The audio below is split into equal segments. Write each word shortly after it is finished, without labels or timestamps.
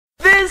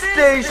This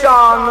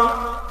station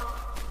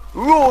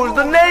rules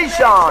the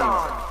nation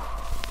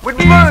with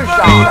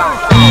version.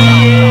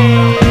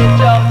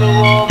 Jungle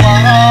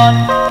woman,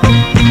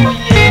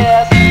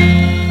 yes,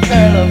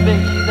 girl,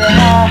 baby,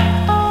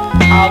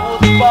 I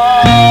was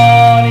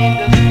born in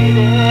the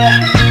city,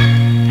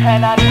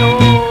 and I know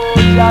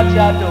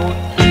Jah don't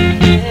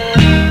care.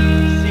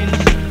 Since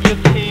you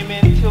came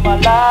into my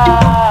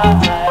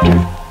life,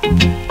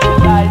 you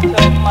light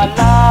up my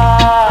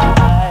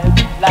life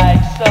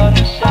like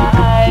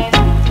sunshine.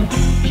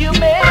 You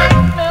make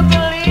me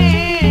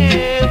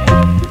believe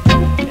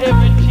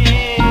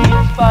everything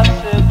is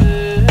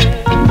possible.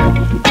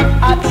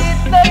 I did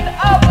not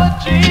have a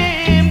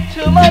dream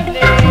to my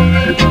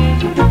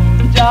name.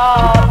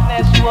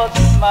 Darkness was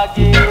my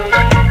game.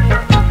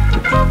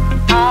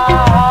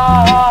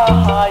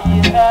 Ah,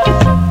 yes,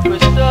 we're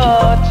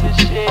such a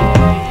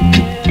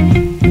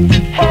shame.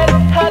 And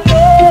I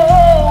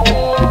know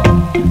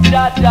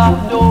Jah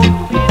don't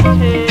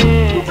pity,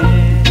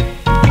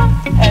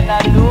 and I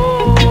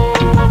know,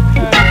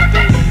 girl,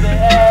 baby,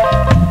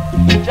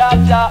 Jah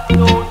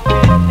don't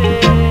pity.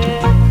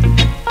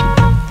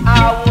 I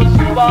was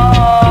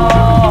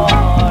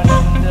born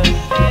in the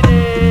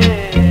city,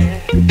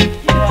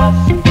 yes,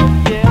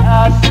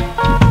 yes,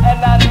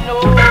 and I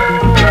know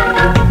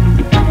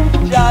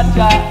Jah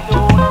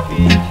don't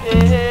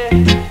pity,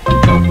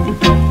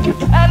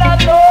 and I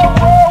know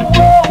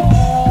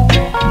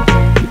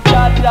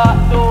Jah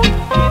don't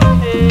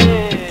pity.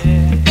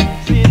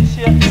 Since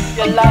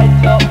you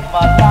light up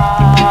my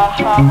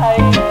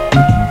life,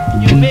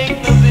 you make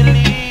me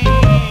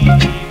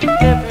believe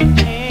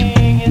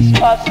everything is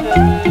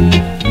possible.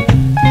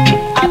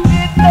 I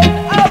did not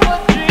have a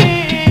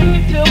dream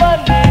till my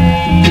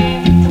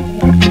name.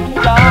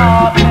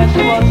 Darkness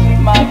was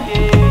my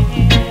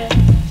game.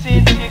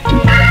 Since you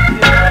came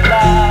into my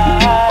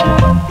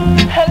life,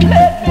 and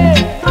let me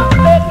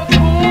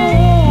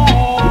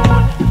cool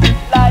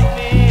like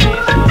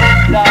Mr.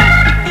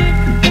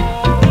 Dance.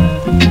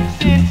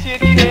 Since you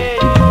came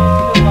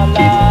into my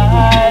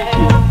life,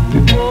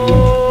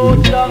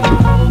 oh, jungle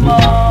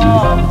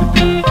woman,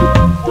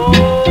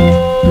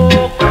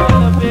 oh,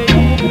 girl,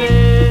 baby,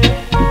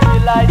 you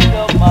light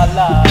up my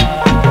life.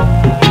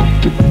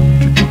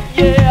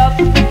 Yes,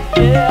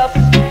 yes,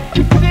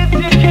 since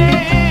you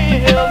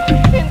came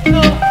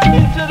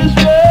into this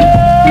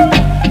world,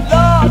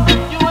 Lord,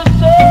 you were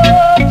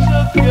such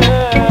a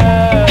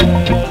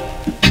girl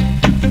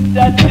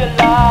that you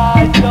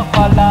light up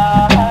my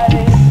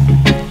life.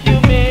 You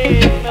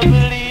make me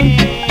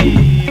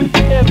believe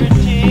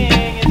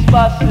everything is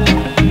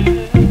possible.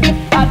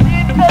 I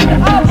did not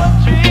have a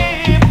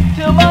dream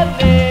till my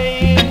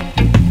name.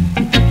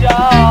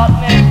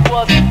 Darkness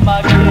wasn't my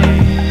game.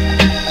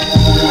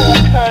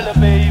 Curly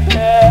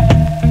baby,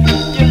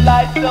 you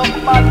light up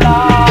my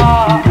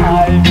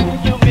life.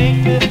 You make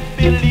me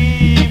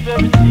believe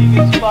everything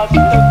is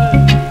possible.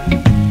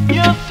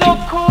 You're so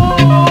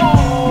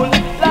cool,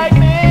 like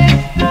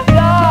Mr.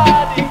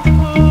 Daddy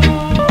Cool.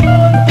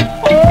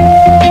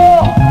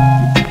 Oh,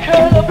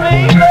 curly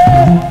baby,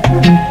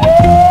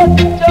 oh,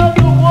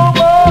 jungle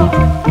woman,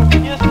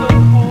 you're so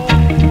cool,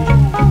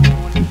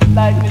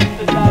 like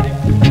Mr. Daddy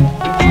Cool.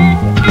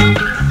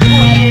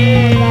 Oh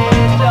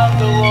yeah,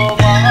 jungle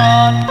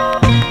woman,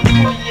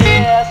 oh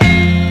yes,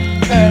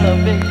 curly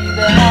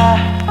baby,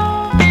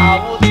 I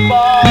was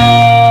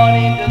born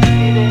in the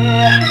city,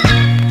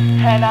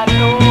 and I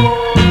know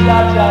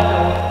Jah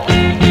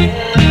don't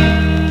care.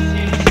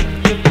 Since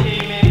you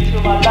came into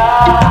my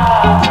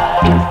life.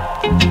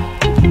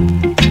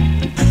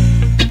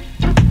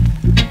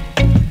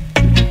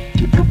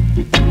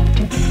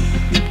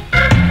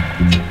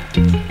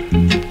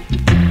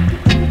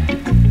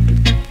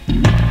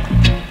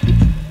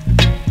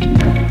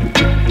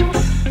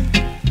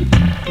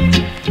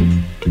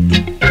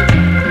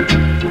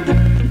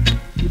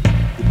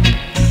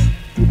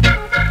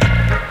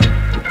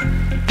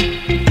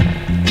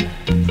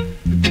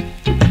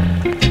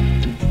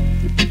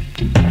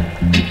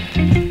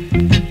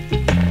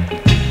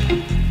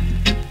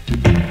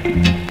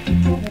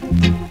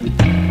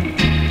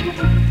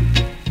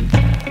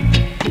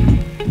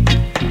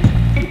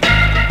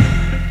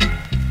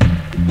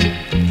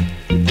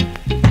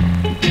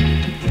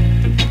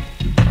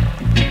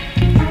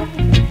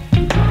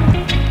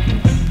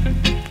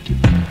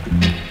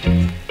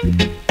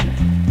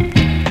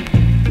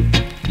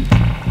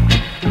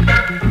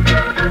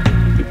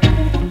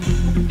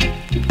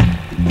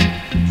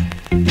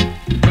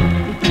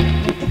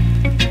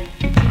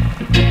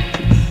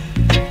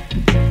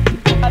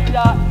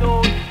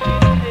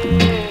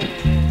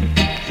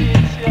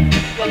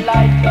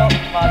 Light up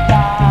my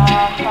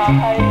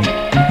life.